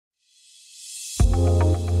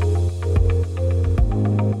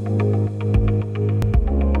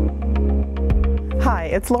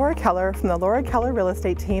it's Laura Keller from the Laura Keller Real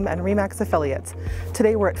Estate Team and RE/MAX affiliates.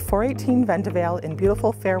 Today we're at 418 Vendevale in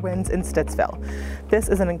beautiful Fairwinds in Stittsville. This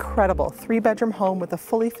is an incredible 3-bedroom home with a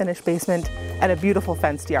fully finished basement and a beautiful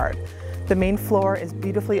fenced yard. The main floor is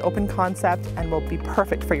beautifully open concept and will be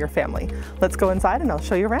perfect for your family. Let's go inside and I'll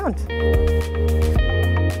show you around.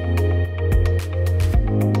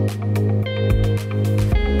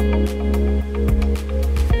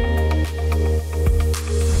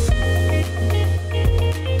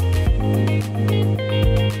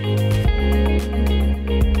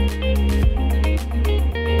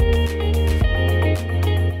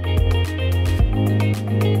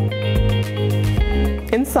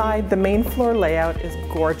 Inside, the main floor layout is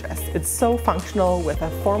gorgeous. It's so functional with a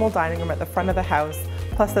formal dining room at the front of the house,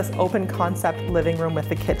 plus this open concept living room with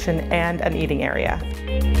the kitchen and an eating area.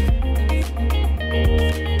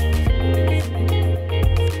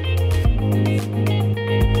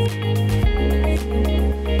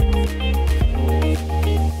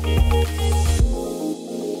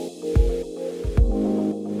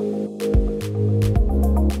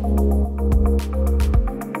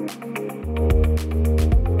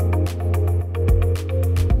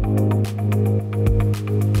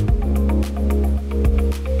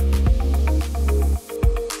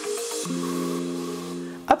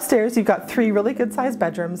 Upstairs, you've got 3 really good sized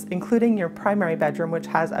bedrooms, including your primary bedroom, which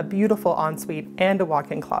has a beautiful ensuite and a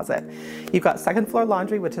walk-in closet. You've got second floor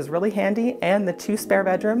laundry, which is really handy, and the 2 spare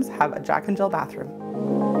bedrooms have a Jack and Jill bathroom.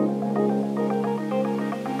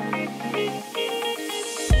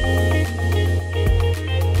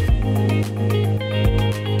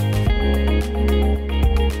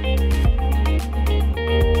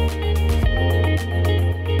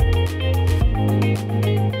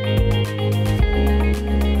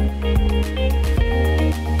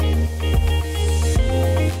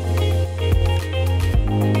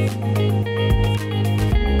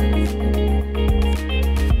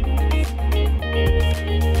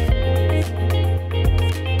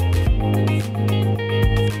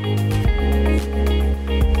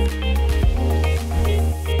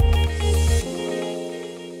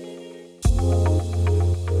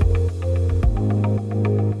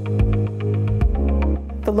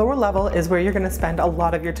 The lower level is where you're going to spend a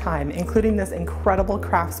lot of your time, including this incredible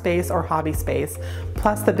craft space or hobby space,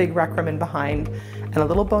 plus the big rec room in behind, and a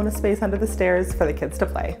little bonus space under the stairs for the kids to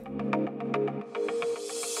play.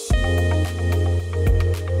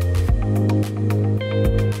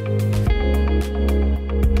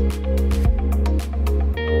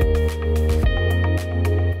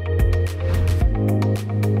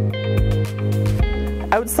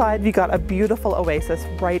 Outside, you got a beautiful oasis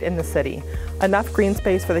right in the city. Enough green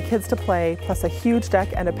space for the kids to play, plus a huge deck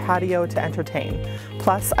and a patio to entertain.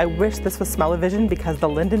 Plus, I wish this was smell-o-vision because the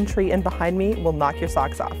linden tree in behind me will knock your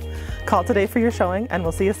socks off. Call today for your showing and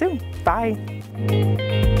we'll see you soon.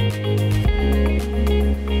 Bye.